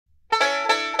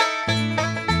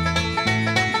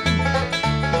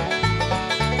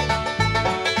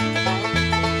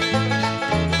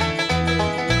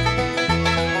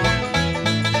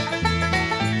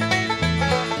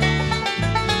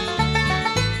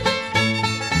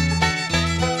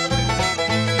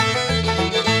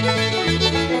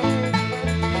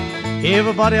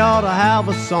Everybody ought to have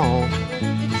a song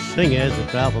to sing as they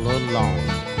travel along,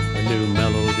 a new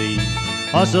melody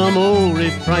or some old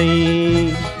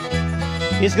refrain.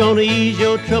 It's gonna ease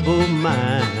your troubled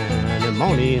mind in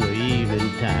morning or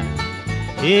evening time.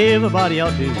 Everybody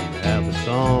ought to have a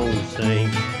song to sing.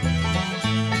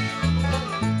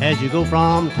 As you go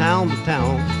from town to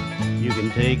town, you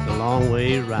can take the long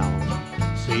way round.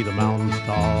 See the mountains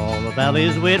tall, the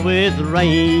valleys wet with the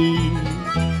rain.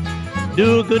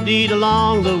 Do a good deed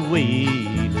along the way,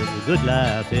 live a good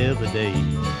life every day.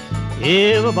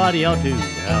 Everybody ought to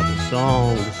have a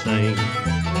song to sing.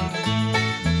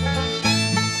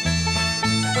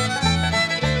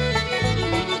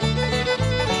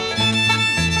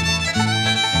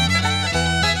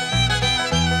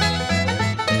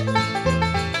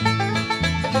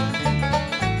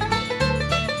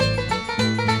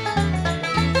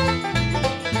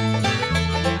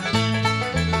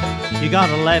 You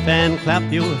gotta laugh and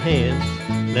clap your hands,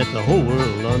 let the whole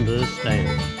world understand.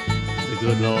 The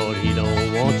good Lord, He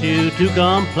don't want you to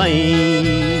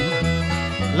complain.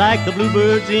 Like the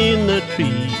bluebirds in the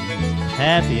trees,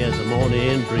 happy as the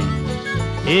morning breeze.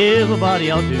 Everybody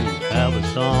ought to have a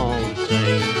song to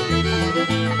sing.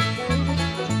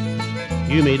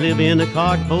 You may live in a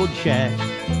cardboard shack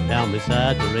down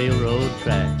beside the railroad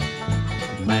track.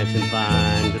 A mansion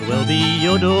fine could well be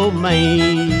your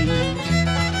domain.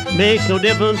 Makes no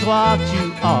difference what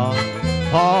you are,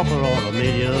 pauper or a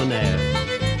millionaire.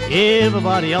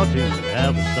 Everybody ought to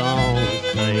have a song to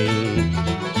sing.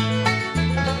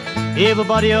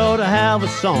 Everybody ought to have a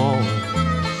song,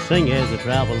 sing as they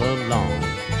travel along,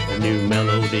 a new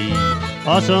melody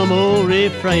or some old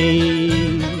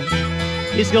refrain.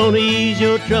 It's gonna ease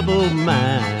your troubled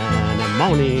mind in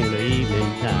morning or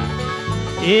evening time.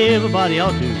 Everybody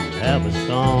ought to have a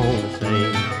song to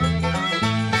sing.